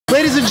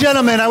and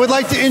gentlemen, I would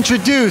like to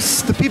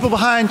introduce the people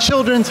behind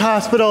Children's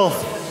Hospital.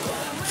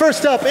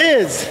 First up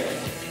is,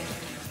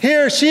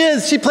 here she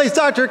is, she plays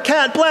Dr.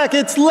 Cat Black,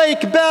 it's Lake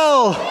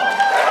Bell.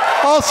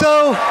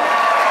 Also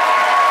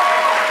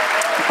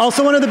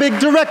one of the big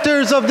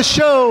directors of the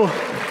show.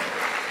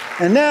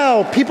 And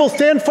now, people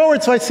stand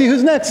forward so I see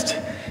who's next.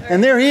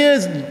 And there he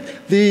is,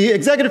 the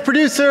executive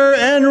producer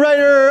and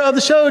writer of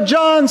the show,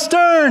 John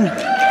Stern.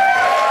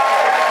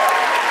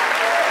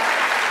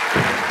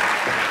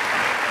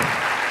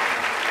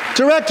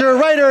 Director,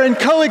 writer, and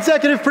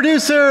co-executive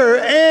producer,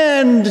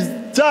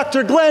 and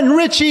Dr. Glenn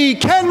Ritchie,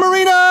 Ken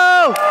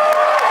Marino.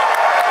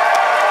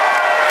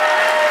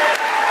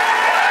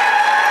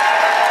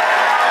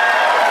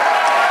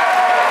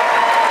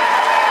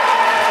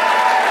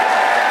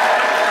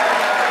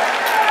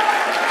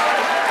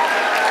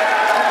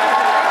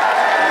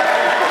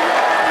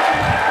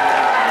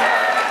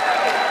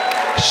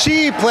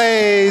 She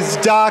plays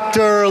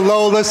Dr.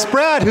 Lola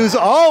Spratt, who's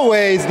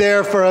always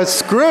there for a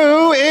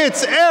screw.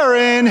 It's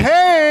Erinn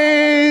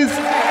Haynes.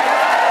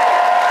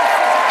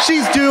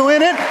 She's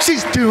doing it.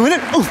 She's doing it.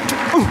 Ooh,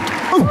 ooh,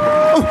 ooh, ooh.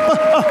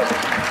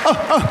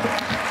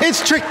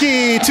 It's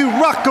tricky to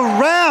rock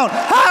around.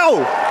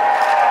 How?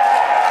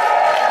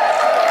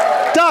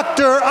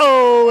 Dr.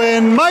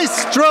 Owen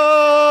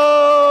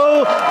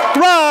Maestro,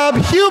 Rob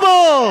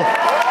Huebel.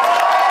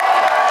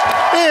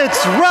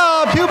 It's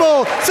Rob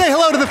Huebel. Say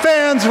hello to the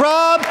fans,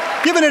 Rob.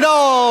 Giving it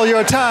all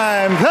your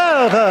time.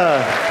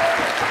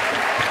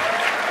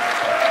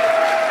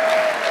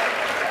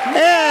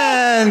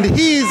 And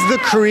he's the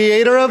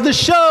creator of the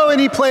show,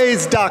 and he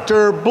plays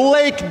Dr.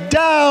 Blake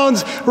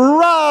Downs,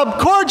 Rob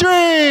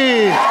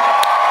Corddry.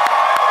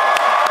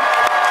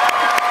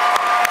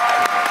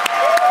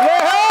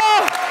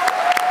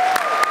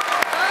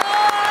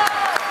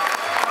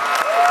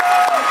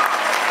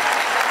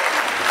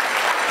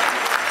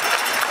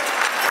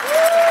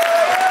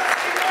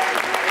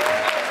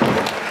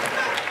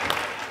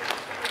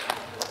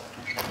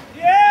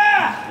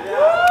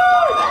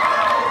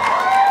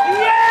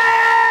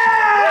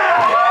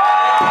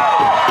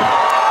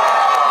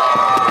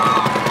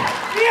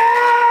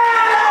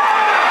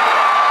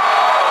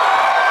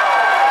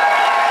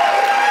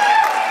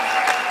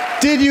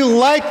 Did you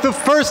like the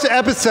first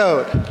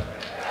episode?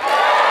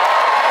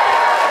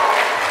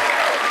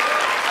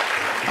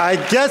 I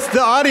guess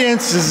the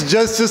audience is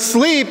just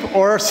asleep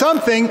or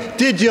something.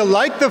 Did you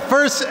like the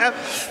first I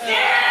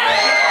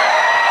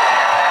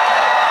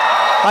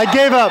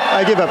gave up.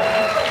 I gave up.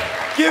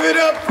 Give it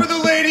up for the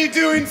lady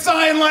doing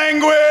sign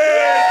language!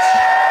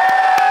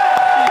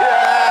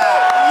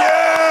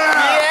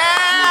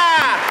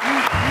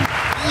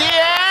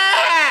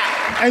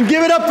 Yeah! And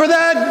give it up for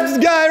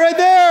that guy right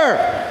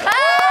there!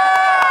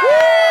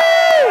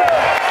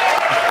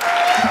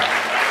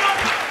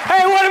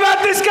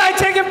 This guy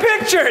taking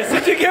pictures.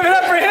 Did you give it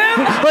up for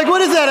him? Like,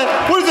 what is that?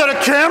 What is that, a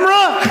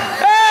camera?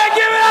 Hey,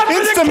 give it up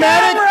for the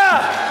camera!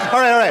 All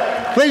right.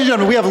 Ladies and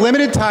gentlemen, we have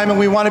limited time and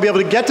we want to be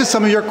able to get to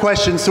some of your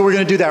questions, so we're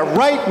going to do that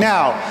right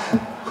now.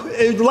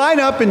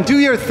 Line up and do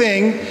your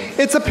thing.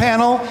 It's a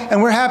panel,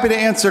 and we're happy to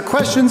answer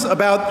questions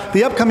about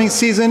the upcoming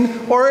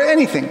season or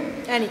anything.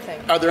 Anything.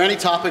 Are there any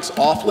topics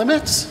off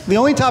limits? The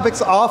only topics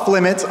off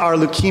limits are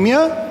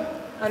leukemia.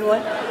 On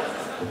what?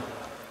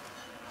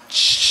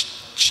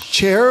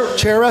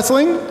 Chair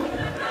wrestling,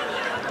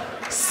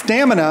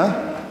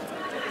 stamina,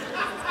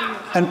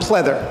 and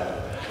pleather.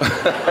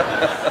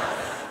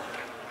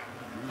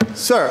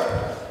 Sir,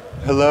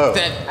 hello.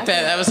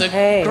 That was a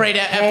great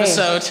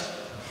episode.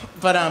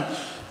 But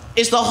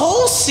is the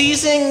whole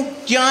season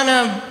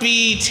gonna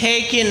be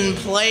taking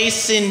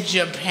place in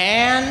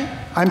Japan?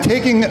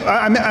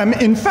 I'm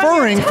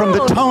inferring from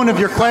the tone of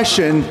your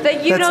question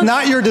that's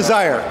not your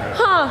desire.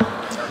 Huh.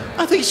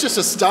 I think it's just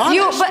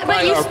astonished.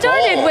 But you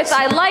started with,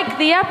 I like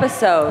the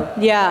episode.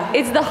 Yeah.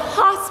 Is the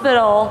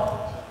hospital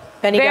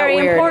very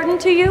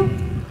important to you?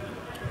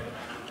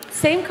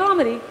 Same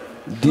comedy.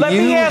 Let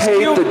me ask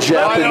you the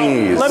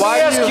Japanese? Let me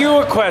ask you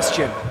a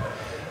question.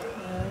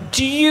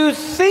 Do you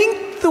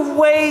think the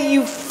way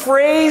you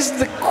phrased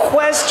the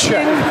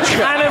question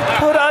kind of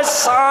put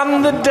us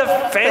on the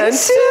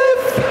defensive?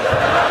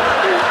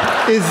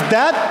 Is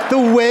that the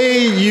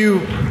way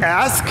you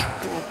ask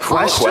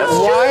questions?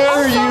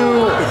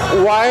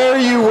 Why are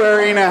you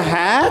wearing a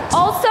hat?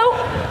 Also,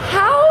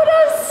 how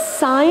does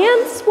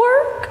science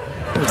work?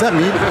 Is that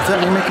me? Is that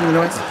me making the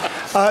noise?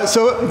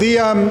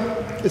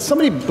 Is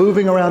somebody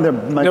moving around their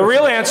microphone? The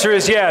real answer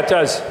is yeah, it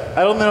does.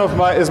 I don't know if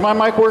is my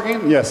mic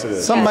working? Yes, it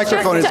is. Some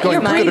microphone is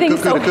going. You're breathing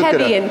so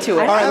heavy into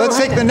it. All right, let's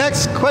take the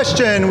next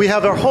question. We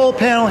have our whole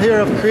panel here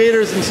of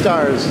creators and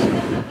stars.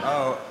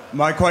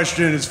 My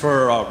question is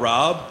for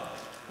Rob.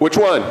 Which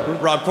one?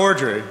 Rob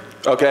Corddry.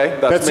 Okay,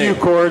 that's me. you,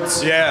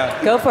 Cords.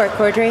 Yeah. Go for it,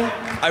 Corddry.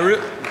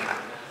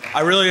 I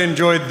really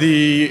enjoyed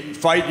the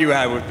fight you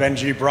had with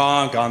Benji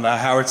Bronk on the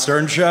Howard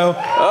Stern show.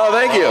 Oh,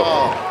 thank you.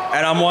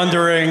 And I'm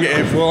wondering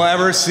if we'll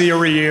ever see a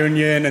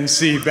reunion and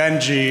see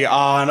Benji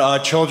on a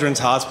Children's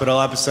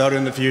Hospital episode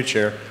in the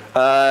future.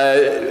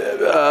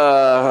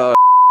 I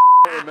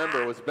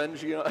remember, was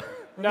Benji on?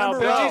 No,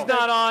 Remember, Benji's Rob,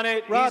 not on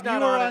it. Rob, He's not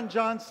you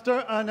were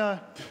on on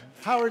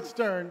Howard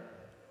Stern.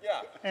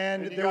 Yeah.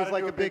 And And you there was got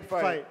like into a big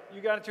fight.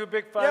 You got into a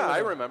big fight. Yeah, with I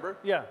him. remember.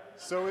 Yeah.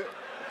 So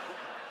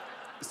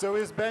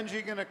is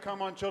Benji going to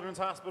come on Children's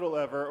Hospital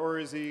ever, or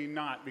is he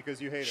not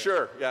because you hate him?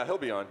 Sure. Yeah, he'll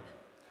be on.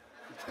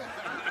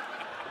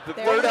 The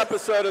There third it is.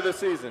 episode of the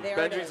season. There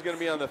it Benji's is. going to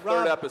be on the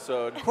Rob, third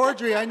episode.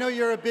 Corddry, I know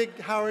you're a big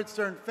Howard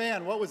Stern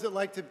fan. What was it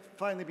like to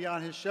finally be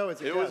on his show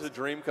as a It guest? was a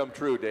dream come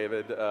true,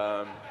 David.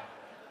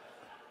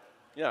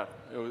 Yeah,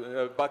 it was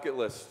a bucket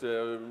list.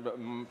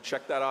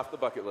 Check that off the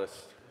bucket list.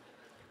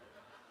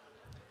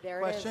 There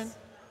Question? it is.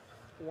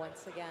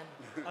 Once again.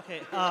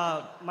 Okay,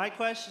 my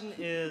question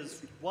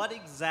is, what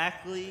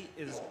exactly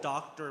is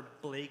Dr.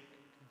 Blake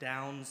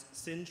Downs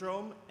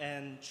syndrome,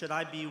 and should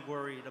I be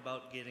worried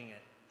about getting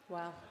it?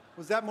 Wow.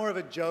 Was that more of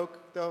a joke,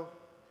 though?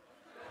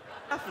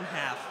 Half and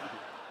half.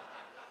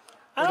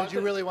 Or did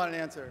you really want an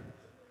answer?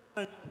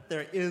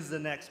 There is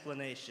an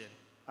explanation.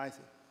 I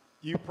see.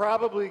 You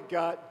probably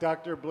got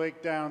Dr.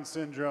 Blake Down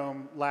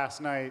syndrome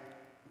last night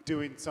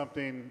doing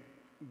something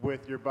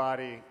with your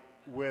body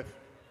with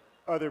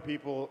other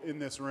people in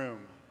this room.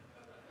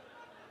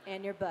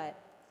 And your butt.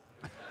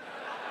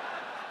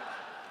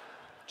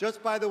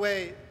 Just by the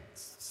way,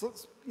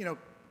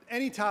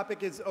 any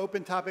topic is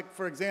open topic.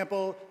 For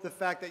example, the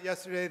fact that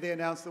yesterday they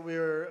announced that we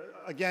were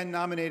again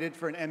nominated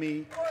for an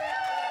Emmy.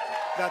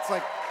 That's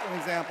like an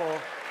example.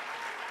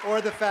 Or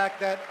the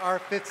fact that our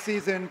 5th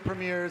season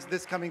premieres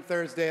this coming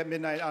Thursday at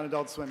midnight on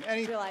Adult Swim.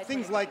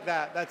 Things like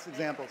that. That's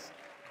examples.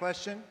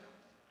 Question?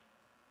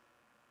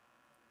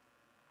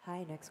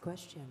 Hi, next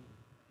question.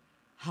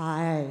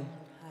 Hi.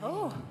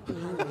 Oh.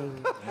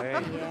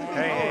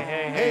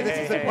 Hey, this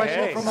is a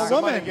question from a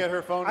Somebody woman. get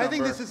her phone I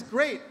think number. this is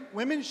great.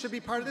 Women should be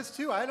part of this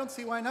too. I don't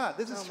see why not.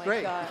 This is Oh my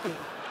great. God.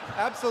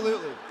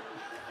 Absolutely.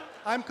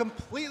 I'm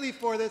completely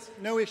for this.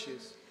 No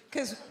issues.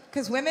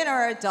 Because women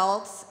are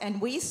adults and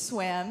we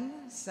swim,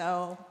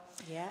 so.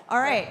 Yeah. All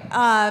right.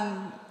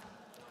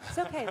 It's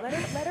okay. Let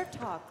her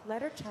talk.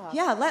 Let her talk.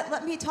 Yeah,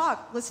 let me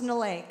talk. Listen to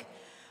Lake.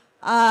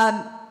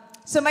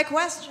 So my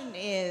question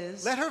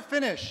is. Let her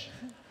finish.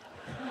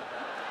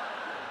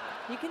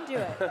 You can do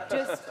it.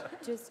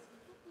 Just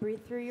breathe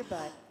through your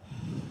butt.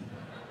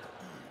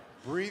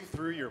 Breathe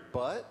through your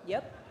butt?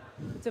 Yep.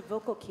 It's a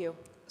vocal cue.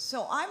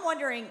 So I'm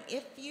wondering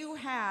if you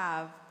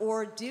have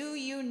or do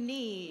you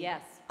need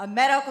Yes. a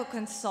medical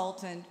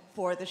consultant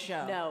for the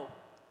show?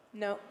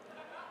 No.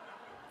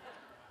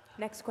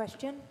 Next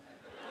question.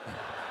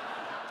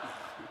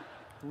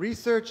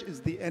 Research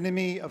is the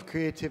enemy of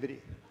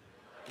creativity.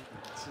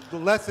 It's the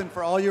lesson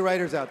for all you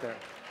writers out there.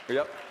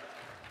 Yep.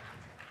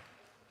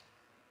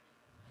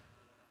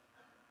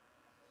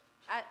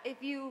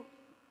 If you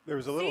There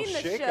was a little seen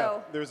the shake show.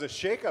 up. There was a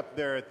shake up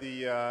there at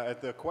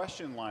the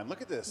question line.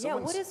 Look at this. Yeah,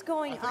 what Someone's- is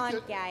going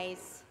on,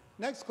 guys?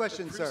 Next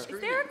question, sir. Is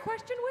there a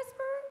question whisperer?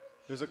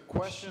 There's a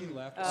question. She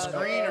left.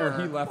 Screener.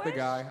 Or he left the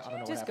guy. I don't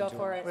know Just what go happened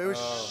for to it. Wait,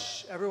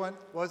 shh, everyone.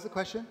 What was the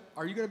question?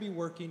 Are you going to be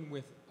working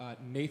with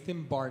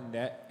Nathan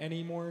Barnett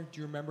anymore?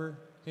 Do you remember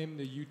him,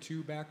 the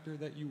YouTube actor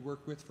that you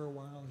worked with for a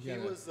while? He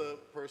was the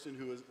person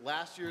who was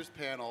last year's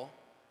panel,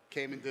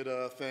 came and did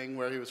a thing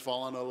where he was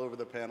falling all over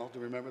the panel. Do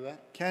you remember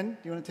that? Ken,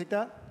 do you want to take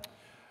that?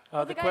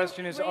 The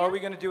question is, are we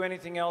going to do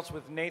anything else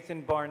with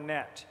Nathan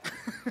Barnett?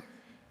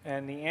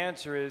 And the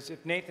answer is,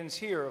 if Nathan's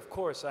here, of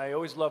course. I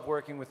always love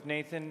working with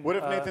Nathan. What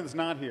if Nathan's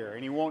not here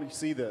and he won't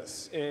see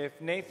this?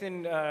 If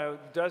Nathan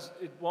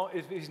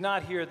if he's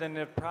not here, then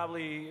there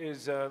probably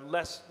is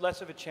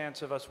less of a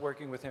chance of us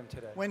working with him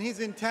today. When he's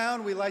in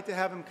town, we like to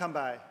have him come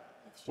by.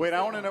 Wait,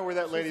 I want to know where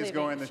that She's lady's leaving.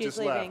 going that She's just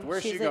leaving. left.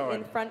 Where's She's she going?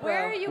 in front Where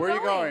row. are you Where are you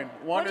going? going?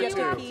 One What or do you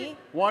two? have to-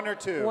 One or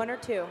two? One or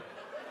two.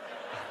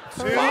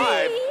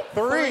 Five.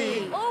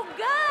 Three. Oh,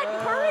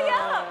 God, hurry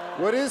up.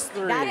 What is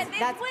three? That's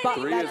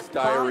Three that's is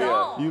diarrhea.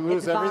 vomit. You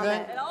lose It's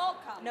everything? vomit. It all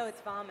comes. No, it's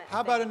vomit.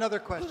 How about another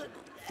question?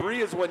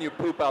 3 is when you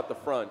poop out the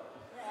front.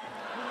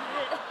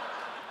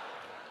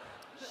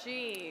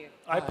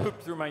 I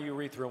pooped through my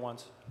urethra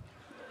once.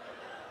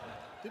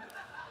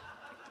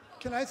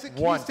 Can you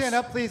Once. stand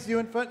up, please? You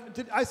in front?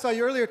 I saw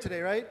you earlier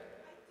today, right?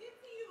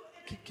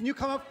 Can you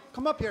come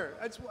up here?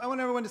 I want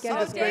everyone to see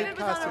this great David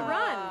was on costume. a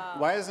run.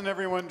 Why isn't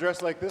everyone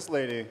dressed like this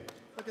lady?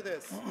 Look at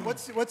this.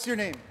 What's your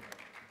name?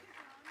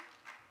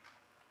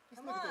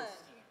 Come on.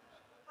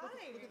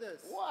 Look at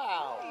this.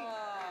 Wow.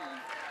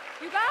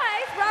 You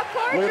guys, Rob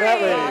Corddry. Look at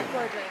that lady. Rob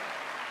Corddry.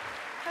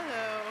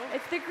 Hello.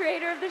 It's the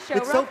creator of the show,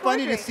 It's so Rob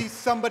funny to Corddry. see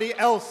somebody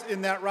else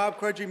in that Rob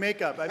Corddry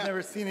makeup. I've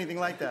never seen anything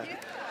like that.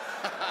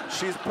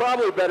 She's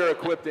probably better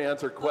equipped to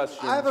answer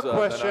questions I have a than I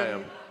question.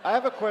 am. I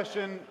have a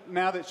question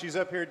now that she's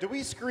up here. Do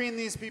we screen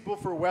these people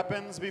for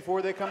weapons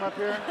before they come up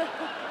here?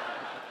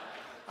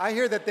 I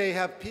hear that they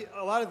have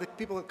a lot of the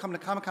people that come to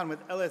Comic-Con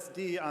with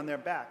LSD on their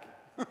back.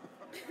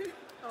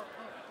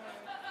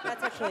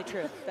 That's actually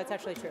true. That's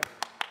actually true.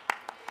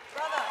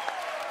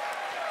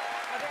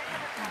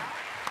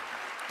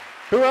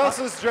 Who else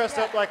is dressed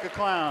up like a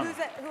clown? Is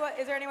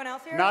there anyone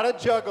else here? Not a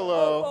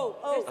juggalo.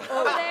 Over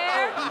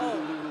there.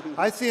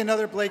 I see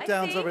another Blake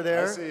Downs over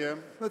there. I see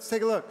him. Let's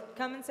take a look.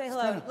 Come and say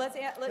hello. Let's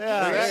Yeah, Look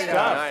at that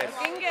guy.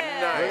 Looking good. Look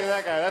at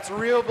that guy. That's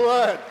real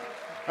blood.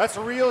 That's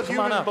real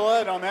human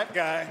blood on that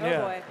guy.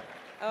 Oh boy.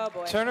 Oh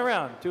boy. Turn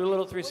around. Do a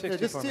little 360 Yeah,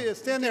 just for me.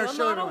 stand there, Do a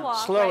show model everyone.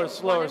 walk, Slower, right?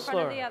 slower, One in front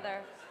of slower. the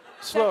other.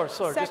 Slower.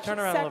 Just turn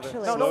around a little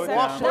bit. No, don't Slow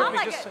walk down. towards Not me.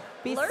 like Just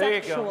Be there you go.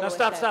 sexual Now with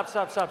stop.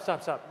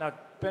 it. Now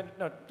bend.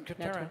 No,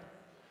 turn around.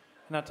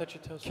 Now touch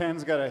your toes.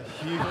 Ken's got a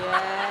huge.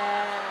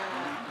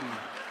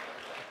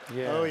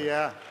 Yeah. Oh,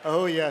 yeah.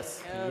 Oh,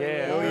 yes.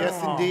 Yeah. Oh,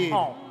 yes, indeed.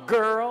 Oh,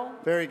 girl.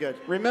 Very good.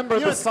 Remember,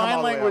 You the don't have to come sign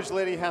all the way language up.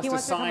 lady has He to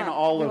wants to come sign up.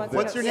 all He of wants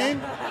this. What's your name?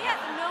 He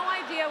has no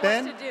idea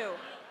Ben? what to do.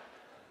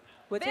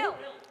 What's Bill. it?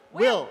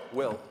 Will.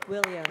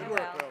 William.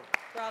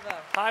 Bravo.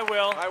 Hi,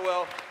 Will. I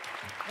will.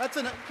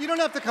 You don't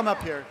have to come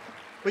up here,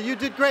 but you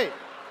did great.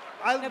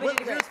 but you did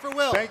Here's great. for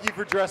Will. Thank you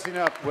for dressing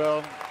up,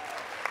 Will.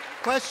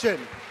 Question.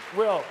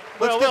 Will.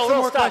 Let's get some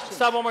more stop. questions.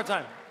 Stop one more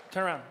time.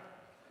 Turn around.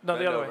 No,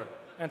 Bend the other over. way.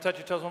 And touch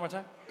your toes one more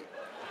time.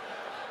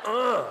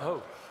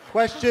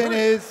 Question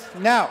is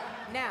now.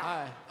 Now.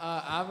 Hi,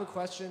 I have a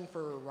question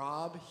for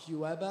Rob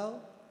Huebel.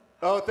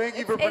 Oh, thank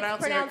you for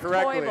pronouncing it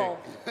correctly.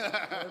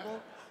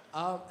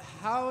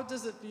 How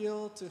does it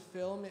feel to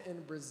film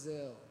in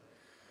Brazil?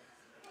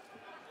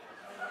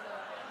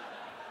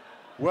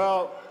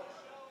 Well,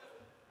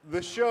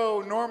 the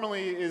show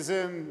normally is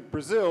in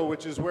Brazil,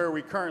 which is where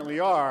we currently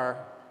are,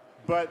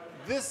 but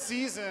this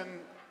season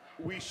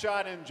we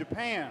shot in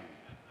Japan,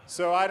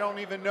 so I don't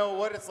even know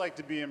what it's like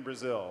to be in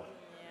Brazil.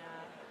 Yeah.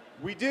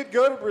 We did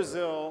go to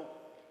Brazil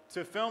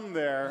to film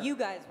there. You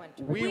guys went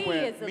to We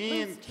went,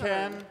 me and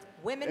Ken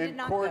Women and did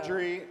not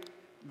Corddry.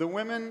 The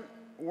women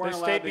weren't They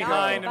allowed stayed to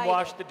behind go. and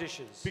washed the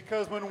dishes.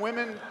 Because when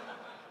women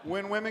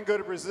go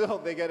to Brazil,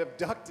 they get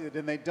abducted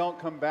and they don't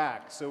come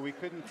back. So we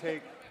couldn't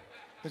take.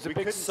 It was a we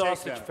big couldn't take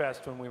sausage them.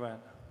 fest when we went.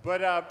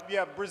 But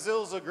yeah,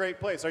 Brazil's a great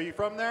place. Are you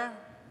from there?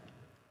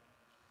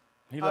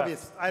 He left.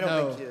 Obvious. I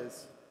don't think he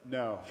is.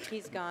 No.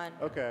 He's gone.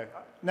 Okay.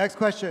 Next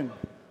question.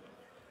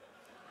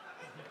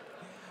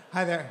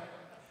 Hi there.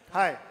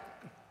 Hi.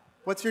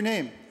 What's your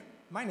name?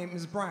 My name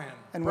is Brian.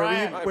 And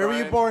Brian. where were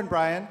you born,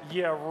 Brian?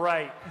 Yeah,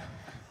 right.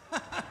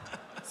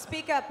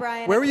 Speak up,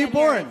 Brian. Where I were you can't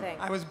hear born? anything.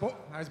 I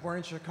was born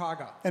in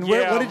Chicago. And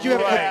what did you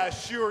have? Yeah,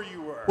 sure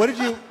you were.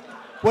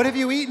 What have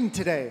you eaten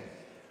today?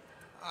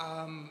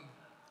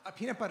 A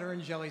peanut butter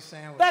and jelly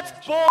sandwich. That's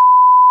actually. bull.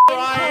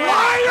 Brian.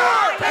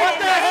 Liar! What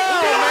the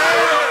hell,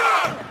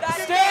 man?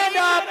 Stand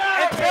up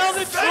and tell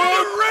the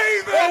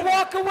truth or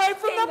walk away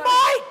from the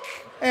mic.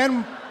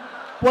 And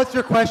what's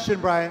your question,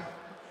 Brian?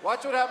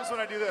 Watch what happens when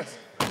I do this.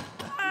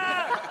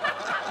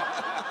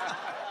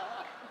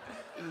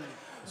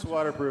 It's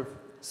waterproof.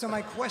 So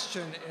my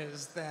question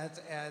is that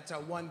at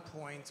one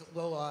point,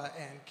 Lola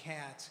and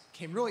Kat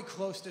came really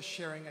close to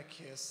sharing a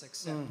kiss,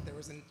 except there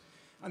was an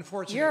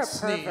unfortunate You're a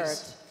sneeze.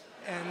 pervert.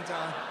 And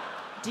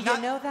Do you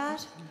know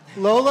that?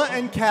 Lola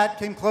and Kat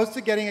came close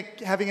to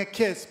having a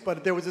kiss,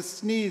 but there was a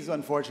sneeze,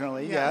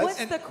 unfortunately. Yeah. Yes.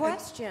 What's the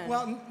question?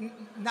 well,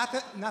 not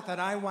that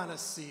I want to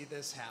see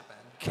this happen.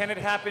 Can it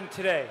happen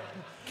today?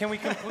 Can we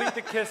complete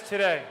the kiss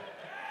today?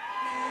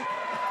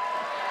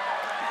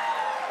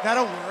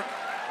 That'll work.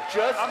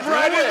 I'm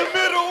right in the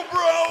middle,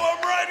 bro.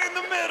 I'm right in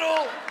the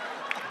middle.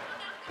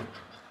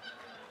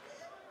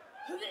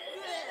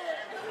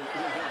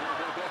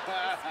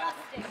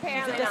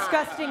 She's a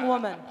disgusting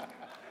woman.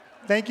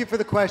 Thank you for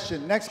the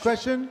question. Next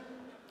question.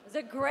 It's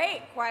a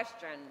great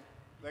question.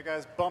 That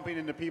guy's bumping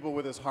into people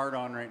with his heart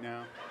on right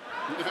now.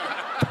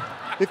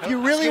 If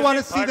you really want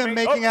to see them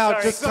making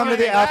out, just come to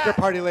the after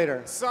party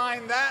later.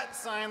 Sign that,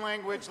 sign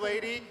language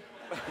lady.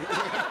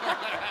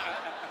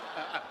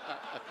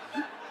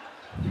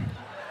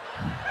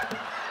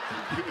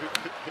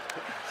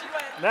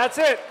 That's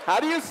it. How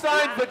do you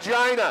sign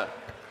vagina?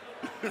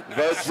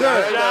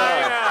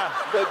 Vagina.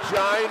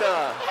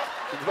 Vagina.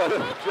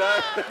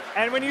 Vagina.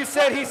 And when you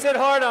said he said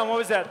hard on, what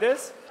was that?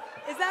 This?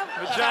 Is that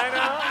Vagina,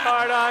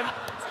 hard on.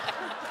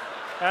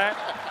 All right.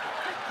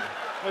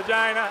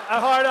 Vagina, a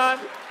hard on.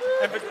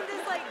 And Isn't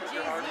this like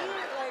Jay-Z?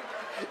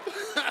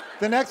 Like...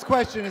 The next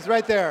question is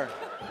right there.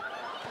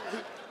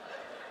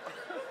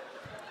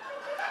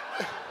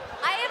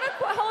 I have a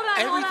hold on.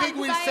 Everything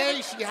hold we on, 'cause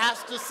say, she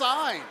has to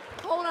sign.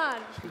 Hold on.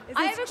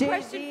 I have a Jay-Z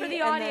question for the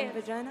and then audience.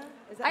 vagina?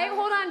 Is that right?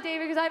 Hold on,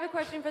 David, because I have a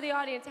question for the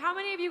audience. How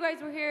many of you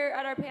guys were here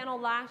at our panel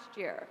last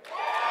year?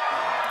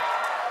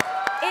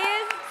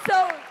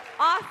 So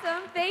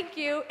awesome, thank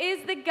you.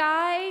 Is the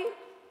guy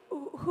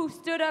who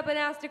stood up and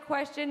asked a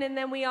question and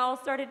then we all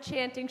started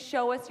chanting,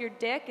 "Show us your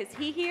dick," is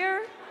he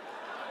here?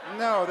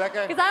 No, that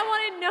guy. Because I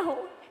want to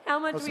know how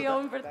much so we that- owe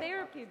him for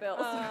therapy bills.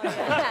 We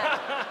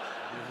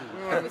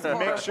wanted to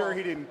make sure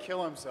he didn't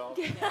kill himself.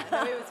 No, he was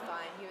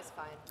fine. He was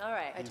fine. All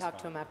right. I talked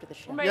to him after the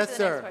show. I'm ready Yes, for the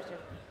sir. next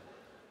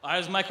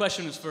question. My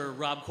question is for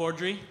Rob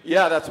Corddry.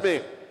 Yeah, that's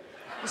me.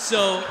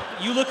 So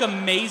you look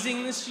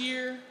amazing this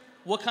year.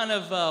 What kind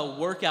of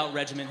workout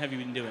regimen have you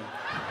been doing?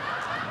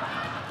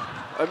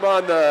 I'm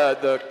on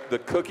the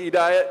cookie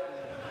diet.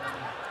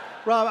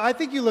 Rob, I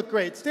think you look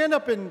great. Stand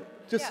up and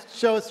just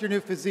show us your new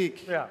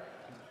physique. Yeah.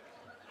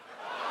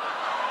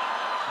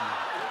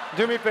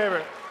 Do me a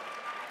favor.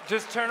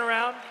 Just turn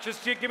around.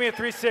 Just give me a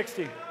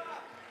 360.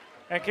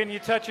 And can you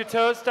touch your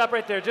toes? Stop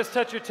right there. Just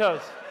touch your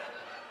toes.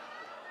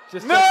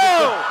 Just touch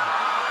your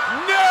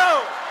toes.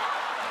 No!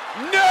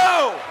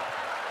 No!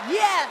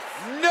 Yes!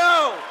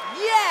 No!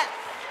 Yes!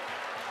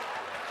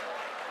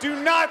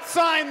 Do not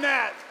sign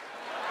that!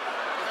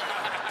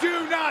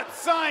 Do not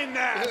sign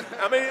that!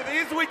 How many of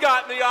these we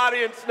got in the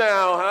audience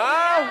now,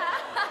 huh?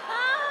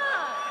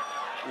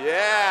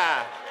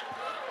 Yeah.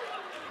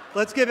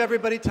 Let's give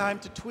everybody time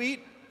to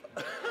tweet.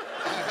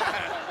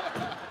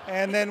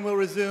 And then we'll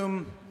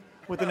resume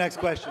with the next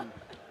question.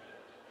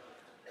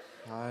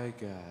 Hi,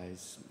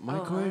 guys. My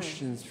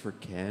question's for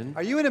Ken.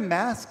 Are you in a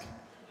mask?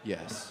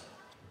 Yes.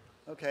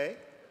 Okay.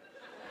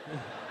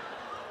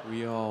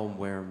 We all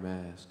wear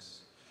masks.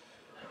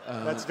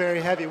 That's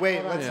very heavy.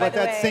 Wait, let's Yeah. let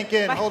that sink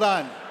in. Hold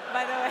on.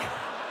 By the way.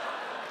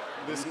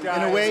 This guy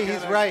In a way, is he's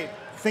gonna- right.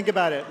 Think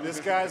about it. This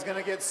guy's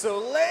gonna get so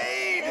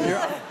laid.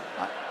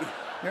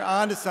 You're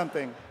on to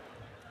something.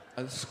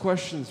 This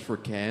question's for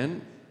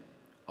Ken.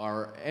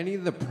 Are any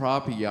of the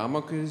prop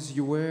yarmulkes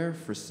you wear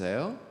for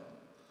sale?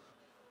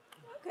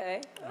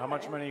 Okay. How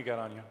much money you got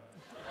on you?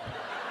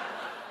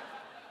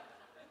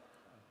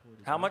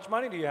 How much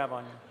money do you have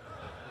on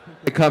you?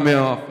 They cut me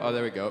off. Oh,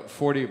 there we go.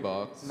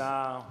 $40.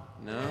 No.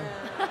 No?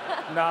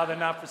 No, they're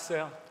not for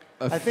sale.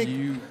 I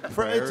think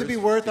for it to be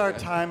worth our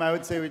time, I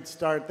would say we'd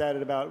start that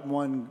at about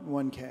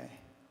 1K.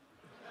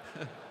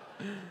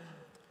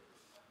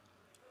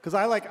 Because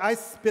I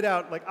spit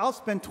out, I'll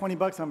spend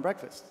 $20 on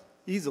breakfast,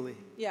 easily.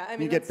 Yeah, I You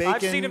mean, get bacon.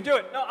 I've seen him do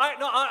it. No,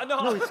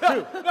 No, it's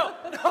true.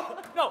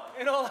 No,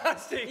 in all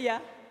honesty. Yeah.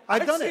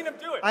 I've done seen it. him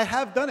do it. I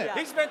have done it.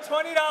 He spent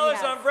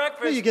 $20 on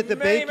breakfast. Yeah, you get the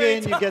many,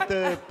 bacon, many you get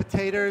the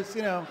potatoes,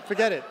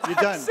 forget it. You're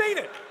done. I've seen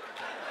it.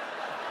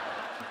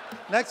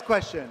 Next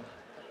question.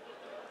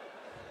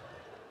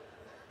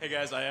 Hey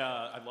guys,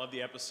 I love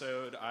the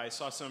episode. I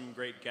saw some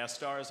great guest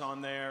stars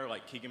on there,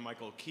 like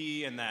Keegan-Michael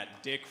Key and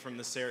that Dick from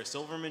the Sarah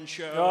Silverman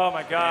show. Oh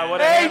my God, what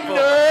a Hey, handful.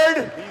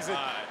 nerd!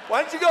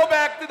 Why don't you go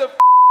back to the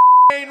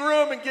main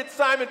room and get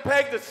Simon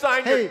Pegg to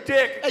sign your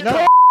dick?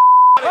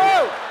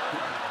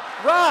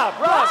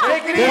 Rob,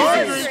 take it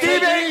easy.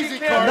 Steve Agee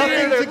can't Nothing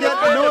be here to get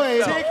defend annoyed.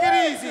 himself. Take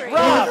it easy.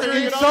 Rob,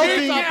 He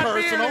insulting. can't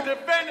be here to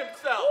defend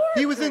himself.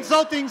 He was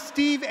insulting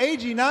Steve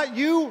Agee, not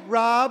you,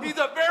 Rob. He's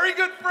a very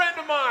good friend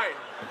of mine.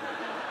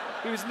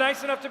 He was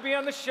nice enough to be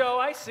on the show.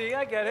 I see.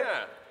 I get it.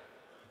 Yeah.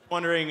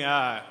 Wondering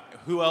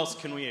who else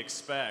can we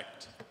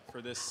expect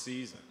for this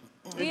season?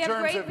 We have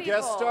great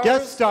people.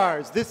 Guest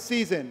stars this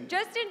season.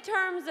 Just in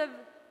terms of,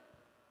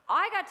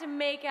 I got to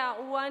make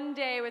out one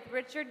day with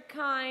Richard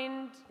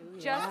Kind,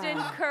 Justin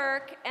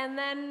Kirk, and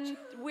then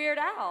Weird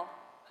Al.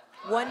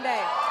 One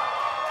day.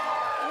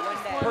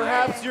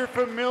 Perhaps you're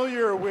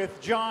familiar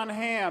with John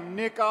Hamm,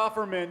 Nick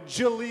Offerman,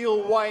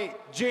 Jaleel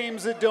White,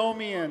 James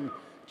Adomian,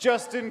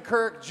 Justin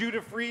Kirk,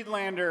 Judah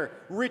Friedlander,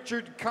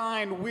 Richard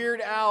Kind,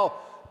 Weird Al,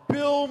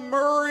 Bill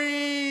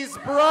Murray's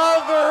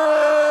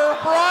brother,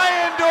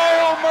 Brian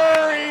Doyle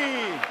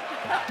Murray.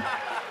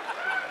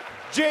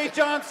 Jay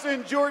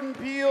Johnston, Jordan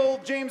Peele,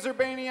 James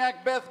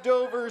Urbaniak, Beth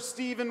Dover,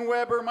 Steven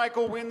Weber,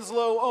 Michael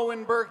Winslow,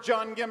 Owen Burke,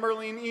 John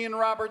Gimberlin, Ian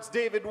Roberts,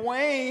 David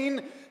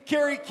Wayne,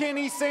 Carrie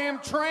Kinney, Sam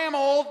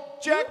Trammell,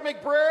 Jack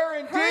McBrayer,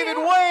 and David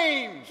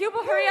Wayne.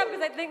 Huebel, hurry up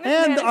because I think this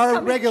And man is our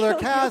coming regular to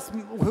kill you. cast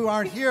who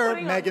aren't here,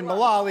 Megan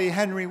Mullally,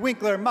 Henry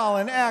Winkler,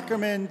 Malin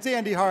Akerman,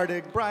 Zandy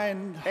Hardig,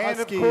 Brian And of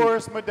Husky.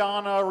 course,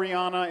 Madonna,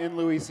 Rihanna, and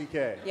Louis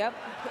C.K. Yep.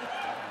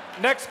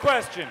 Next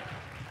question.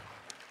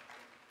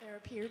 There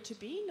appear to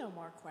be no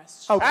more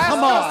questions. Oh, come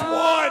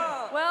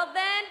on. Well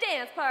then,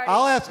 dance party.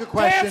 I'll ask a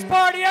question. Dance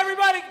party,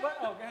 everybody. Oh,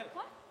 go ahead.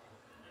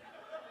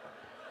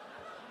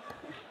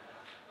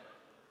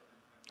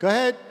 Go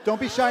ahead. Don't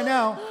be shy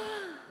now.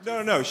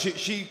 No.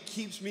 She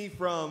keeps me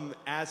from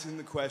asking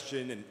the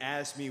question and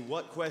asks me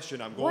what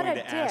question I'm What going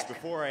a to ask dick.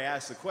 before I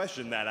ask the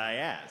question that I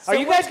ask. Are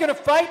you guys going to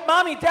fight?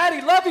 Mommy,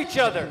 Daddy love each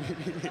other.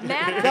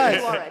 Guys,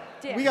 you are a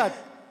dick.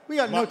 we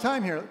got no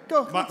time here.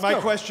 Go. let's My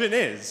go. question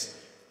is,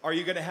 are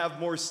you going to have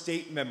more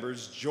state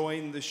members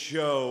join the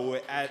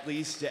show, at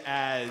least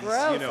as, Gross,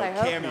 I hope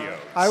not. cameos?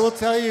 I will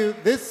tell you,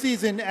 this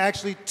season,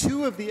 actually,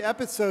 2 of the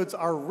episodes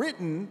are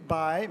written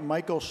by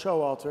Michael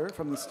Showalter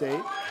from the state.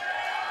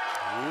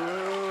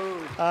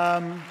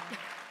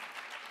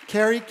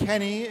 Carrie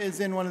Kenny is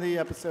in one of the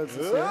episodes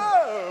this year.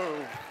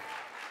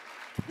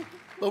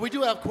 Well, we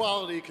do have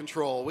quality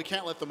control. We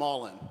can't let them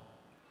all in.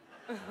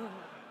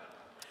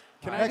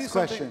 Can I Next do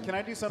something? question. Can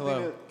I do something?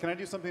 Hello. Can I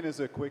do something as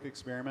a quick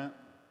experiment?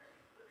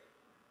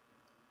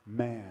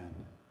 Man,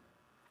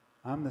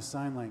 I'm the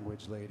sign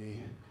language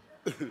lady.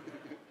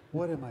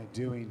 What am I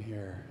doing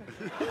here?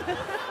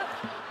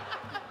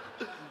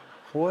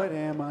 What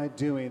am I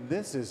doing?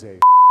 This is a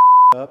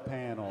up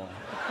panel.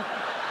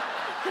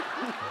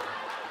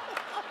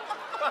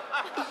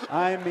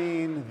 I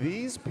mean,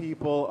 these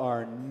people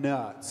are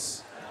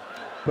nuts.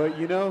 But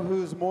you know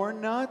who's more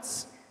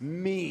nuts?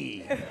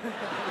 me.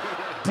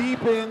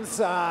 Deep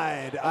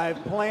inside,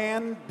 I've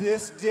planned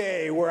this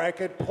day where I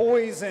could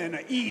poison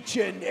each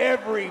and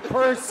every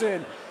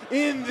person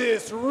in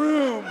this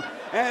room,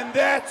 and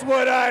that's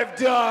what I've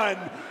done.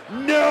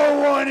 No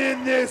one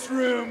in this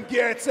room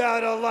gets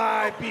out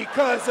alive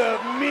because of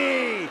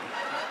me,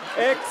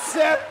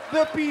 except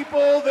the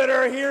people that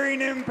are hearing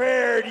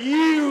impaired.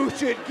 You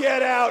should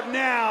get out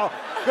now,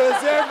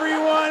 because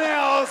everyone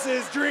else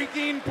is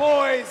drinking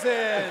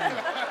poison.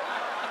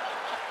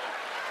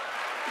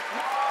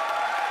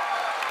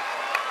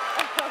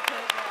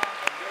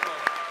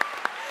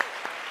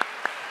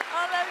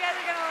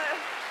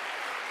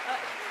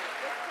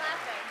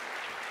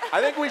 I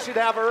think we should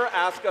have her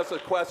ask us a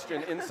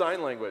question in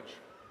sign language.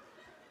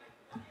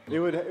 It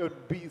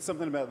would be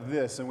something about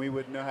this, and we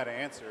would know how to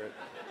answer it.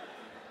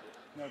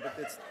 No, but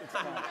it's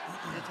fine.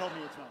 They told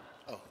me it's fine.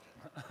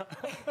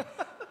 Oh.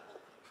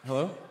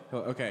 Hello? Oh,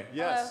 okay.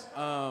 Yes.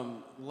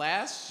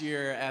 Last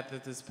year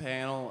at this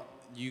panel,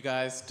 you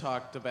guys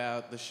talked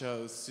about the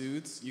show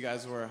Suits. You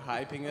guys were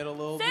hyping it a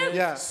little bit.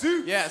 Yeah.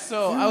 Suits. Yeah.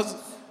 So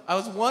I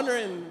was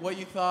wondering what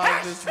you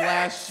thought of this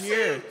last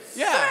year.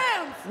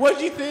 Yeah. What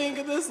did you think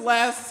of this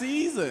last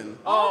season?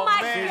 Oh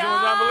my season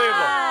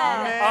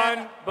God.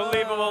 was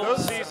unbelievable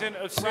season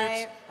of Suits.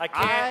 Right. I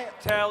can't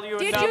tell you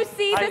enough. Did you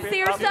see the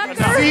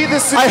seersucker?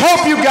 I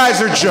hope you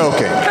guys are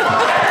joking.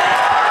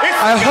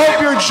 I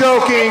hope you're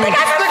joking.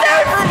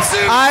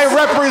 I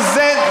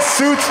represent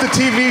Suits, the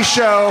TV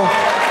show.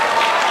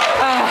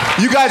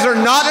 You guys are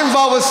not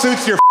involved with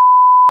Suits. You're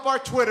our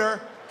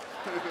Twitter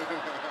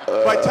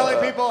by telling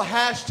people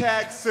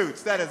hashtag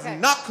Suits. That is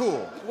not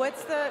cool.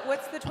 What's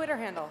the Twitter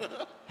handle?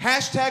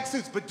 Hashtag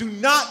Suits, but do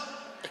not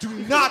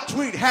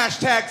tweet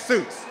hashtag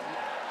Suits.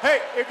 Hey,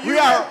 if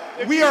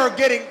you We are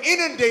getting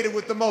inundated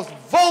with the most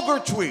vulgar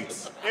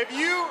tweets. If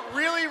you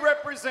really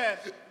represent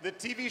the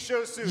TV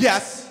show Suits,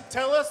 Yes.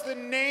 Tell us the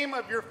name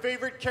of your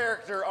favorite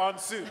character on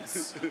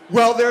Suits.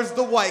 Well, there's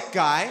the white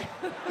guy.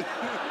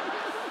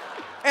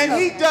 And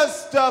he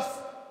does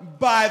stuff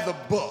by the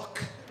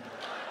book.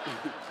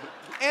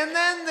 And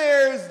then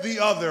there's the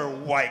other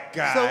white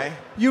guy. So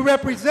you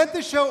represent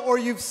the show or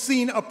you've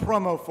seen a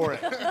promo for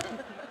it?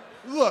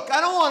 Look, I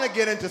don't want to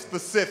get into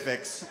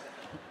specifics.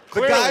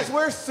 The guys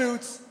wear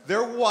suits,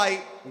 they're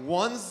white,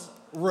 one's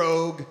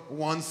rogue,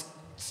 one's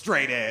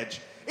straight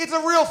edge. It's a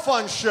real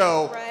fun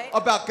show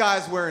about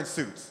guys wearing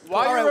suits.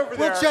 While you're over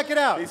there, we'll check it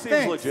out. He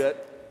seems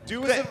legit.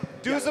 Do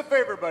us a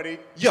favor, buddy.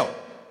 Yo.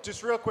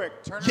 Just real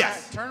quick. Turn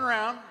Yes.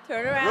 around.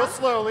 Turn around. Real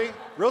slowly.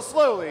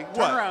 Turn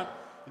What? around.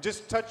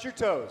 Just touch your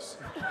toes.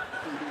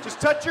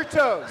 Just touch your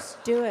toes.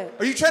 Do it.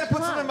 Are you trying to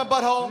put something in my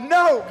butthole?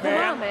 No, Come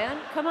on, man.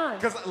 Come on.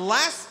 Because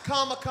last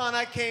Comic-Con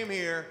I came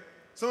here,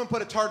 someone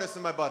put a TARDIS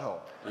in my butthole.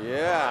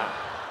 Yeah.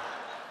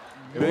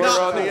 Bigger Not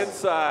on cool. the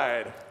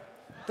inside.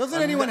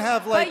 Doesn't anyone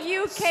have like... But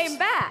you came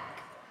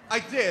back. I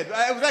did.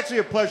 It was actually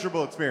a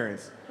pleasurable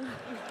experience.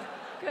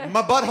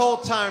 My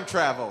butthole time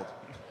traveled.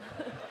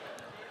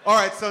 All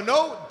right, so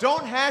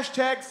don't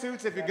hashtag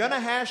Suits. If you're gonna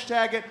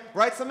hashtag it,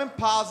 write something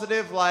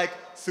positive like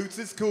Suits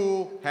is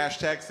cool,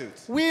 hashtag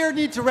Suits. We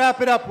need to wrap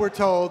it up, we're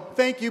told.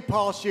 Thank you,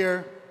 Paul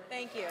Scheer.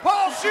 Thank you.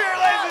 Paul Scheer,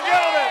 ladies and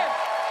gentlemen.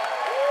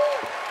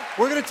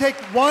 We're going to take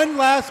one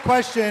last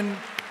question,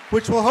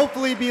 which will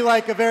hopefully be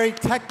like a very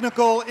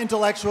technical,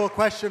 intellectual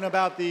question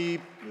about the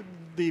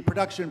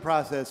production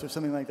process or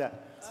something like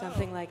that.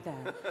 Something like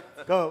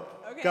that. Go.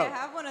 Okay, Go. I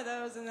have one of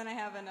those, and then I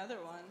have another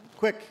one.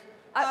 Quick.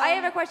 I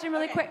have a question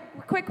really quick.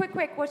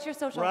 Quick. What's your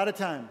social? We're out of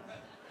time.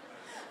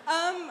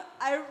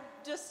 I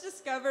just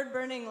discovered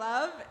Burning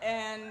Love,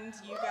 and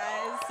you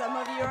guys, some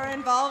of you are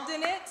involved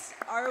in it.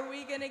 Are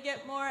we going to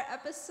get more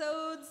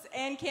episodes?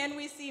 And can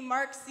we see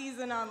Mark's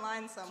season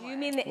online somewhere? Do you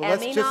mean the Well,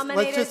 Emmy-nominated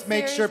let's just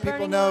make series sure people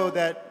Burning know Love?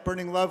 that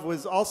Burning Love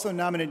was also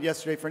nominated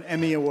yesterday for an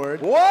Emmy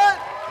Award. What?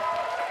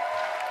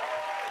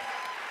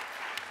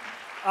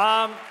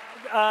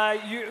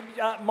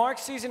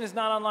 Mark's season is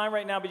not online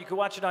right now, but you can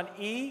watch it on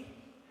E!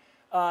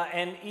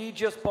 And E!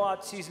 just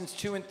bought seasons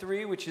 2 and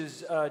 3, which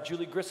is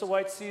Julie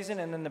Grisselwhite's season,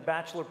 and then the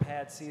Bachelor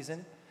Pad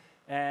season.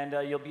 And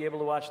you'll be able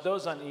to watch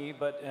those on E!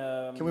 But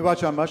Can we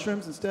watch on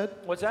mushrooms instead?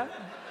 what's that?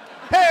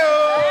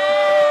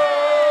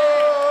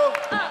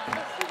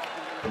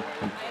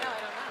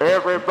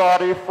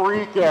 Everybody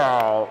freak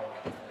out.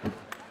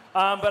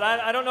 But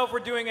I don't know if we're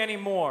doing any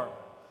more.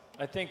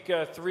 I think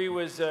 3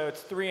 was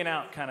it's 3 and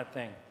out kind of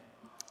thing.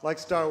 Like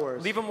Star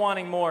Wars. Leave them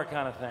wanting more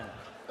kind of thing.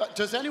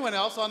 Does anyone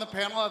else on the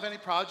panel have any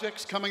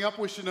projects coming up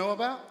we should know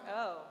about?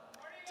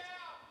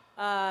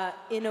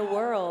 In a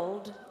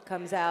World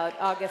comes out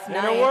August 9th.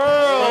 In a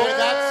World!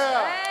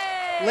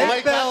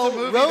 Lake Bell that's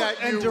the movie wrote that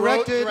you and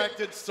directed,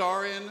 directed,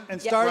 star in.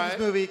 and starred in right? this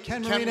movie.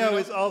 Ken Marino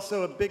is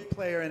also a big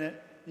player in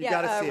it. You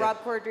gotta see it.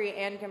 Rob Corddry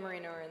and Ken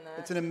Marino are in that.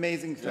 It's an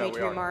amazing film.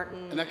 Demetria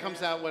Martin. And that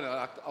comes out when,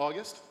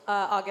 August?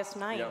 August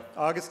 9th. Yeah.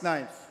 August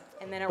 9th.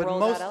 And then it But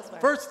rolls out elsewhere.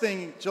 First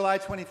thing, July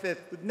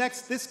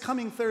 25th. This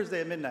coming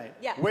Thursday at midnight.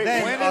 Yeah. Wait,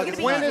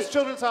 Then when is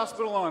Children's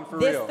Hospital on for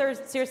This real?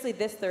 Seriously,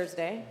 this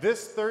Thursday.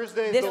 This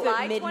Thursday? This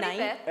the-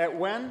 midnight. At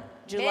when?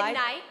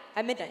 Midnight.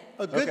 At midnight.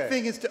 A good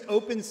thing is to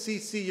open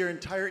CC your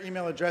entire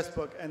email address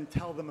book and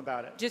tell them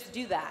about it. Just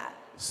do that.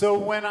 So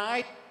when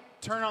I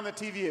turn on the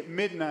TV at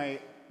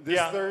midnight this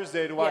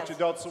Thursday to watch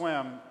Adult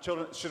Swim,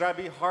 children, should I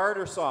be hard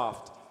or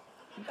soft?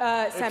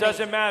 It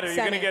doesn't matter. You're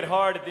going to get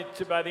hard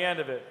by the end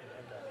of it.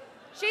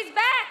 She's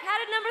back. How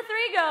did number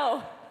 3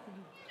 go?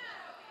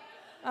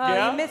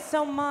 You missed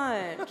so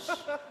much.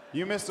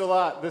 You missed a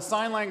lot. The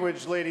sign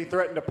language lady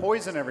threatened to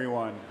poison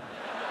everyone.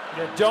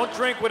 Yeah, don't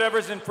drink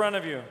whatever's in front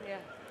of you. Yeah.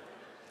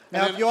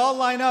 Now, if you all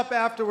line up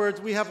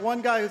afterwards, we have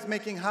one guy who's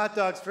making hot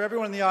dogs for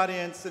everyone in the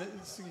audience, and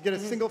you get a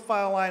single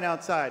file line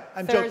outside.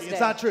 I'm joking.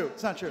 It's not true.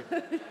 It's not true.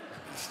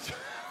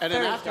 And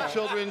then after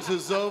Children's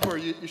is over,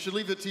 you should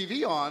leave the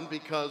TV on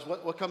because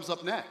what comes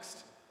up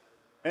next?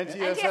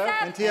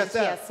 NTSF?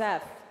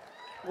 NTSF.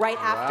 Right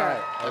after.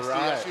 All right.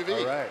 That's the SUV.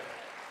 All right.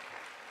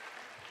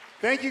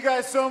 Thank you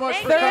guys so much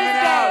for Thursday. coming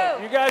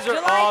out. You guys are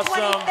July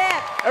awesome.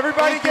 25th.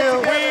 Everybody get together.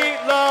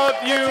 We love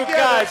you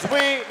guys.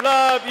 We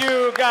love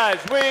you guys.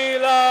 We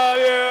love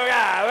you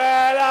guys.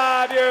 We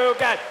love you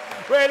guys.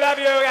 We love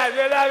you guys.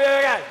 We love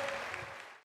you guys.